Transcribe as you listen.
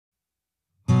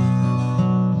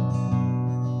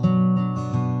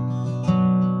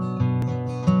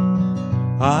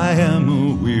I am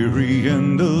a weary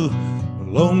and a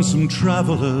lonesome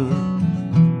traveler.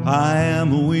 I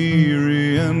am a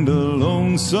weary and a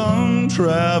lonesome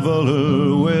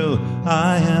traveler. Well,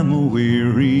 I am a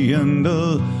weary and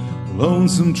a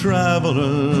lonesome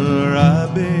traveler.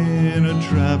 I've been a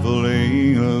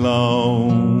traveling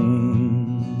alone.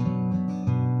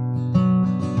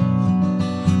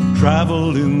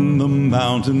 Traveled in the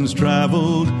mountains,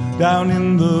 traveled down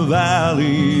in the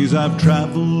valleys. I've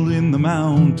traveled in the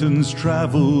mountains,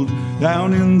 traveled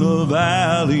down in the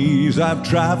valleys. I've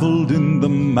traveled in the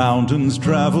mountains,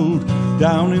 traveled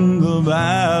down in the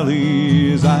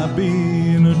valleys. I've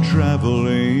been a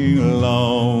traveling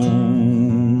alone.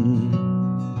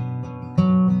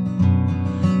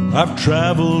 I've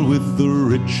traveled with the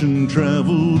rich and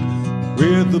traveled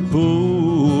with the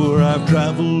poor. I've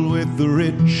traveled with the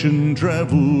rich and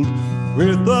traveled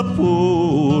with the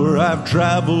poor. I've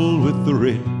traveled with the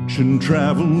rich and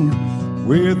traveled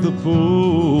with the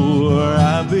poor.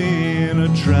 I've been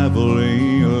a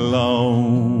traveling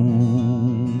alone.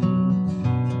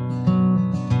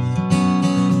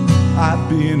 I've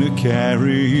been a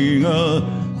carrying a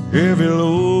heavy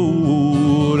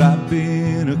load. I've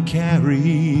been a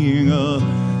carrying a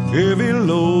heavy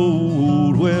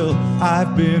load. Well,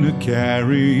 I've been a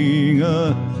carrying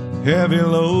a heavy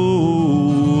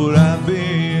load. I've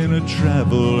been a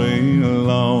traveling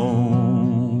alone.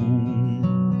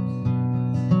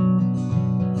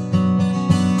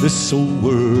 This old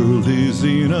world is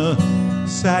in a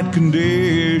sad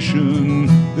condition.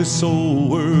 This old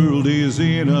world is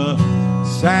in a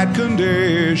sad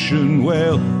condition.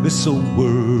 Well, this old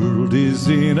world is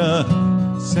in a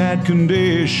sad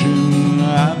condition.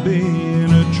 I've been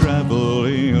a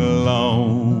traveling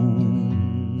alone.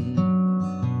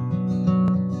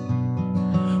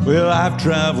 Well, I've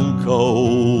traveled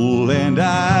cold and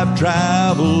I've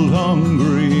traveled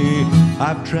hungry.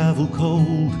 I've traveled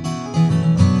cold,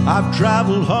 I've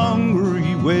traveled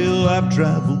hungry. Well, I've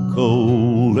traveled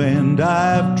cold and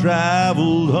I've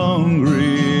traveled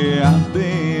hungry. I've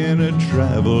been a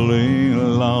traveling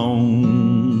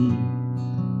alone.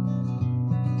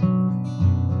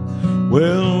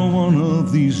 Well, one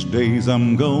of these days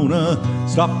I'm gonna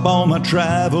stop all my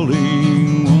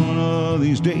traveling. One of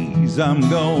these days I'm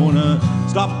gonna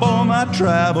stop all my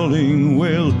traveling.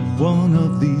 Well, one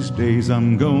of these days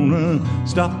I'm gonna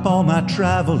stop all my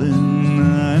traveling,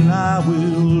 and I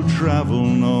will travel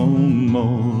no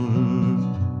more.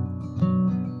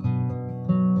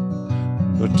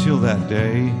 But till that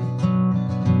day,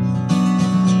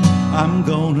 I'm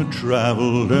gonna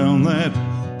travel down that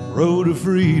road to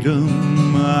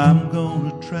freedom. I'm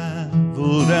gonna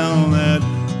travel down that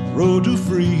road to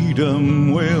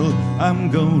freedom. Well, I'm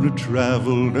gonna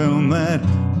travel down that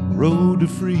road to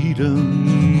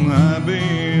freedom. I've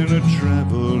been a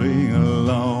traveling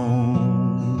alone.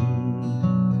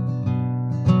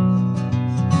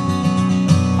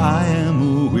 I am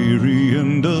a weary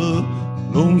and a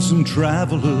lonesome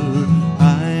traveler.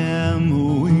 I am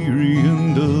a weary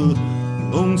and a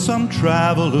lonesome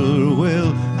traveler.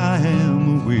 Well, I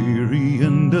am a weary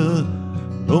and a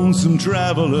lonesome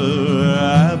traveler.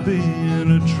 I've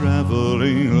been a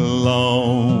traveling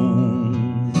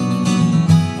alone.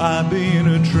 I've been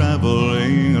a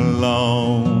traveling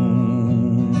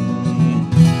alone.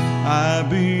 I've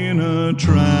been a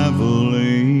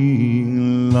traveling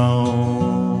alone.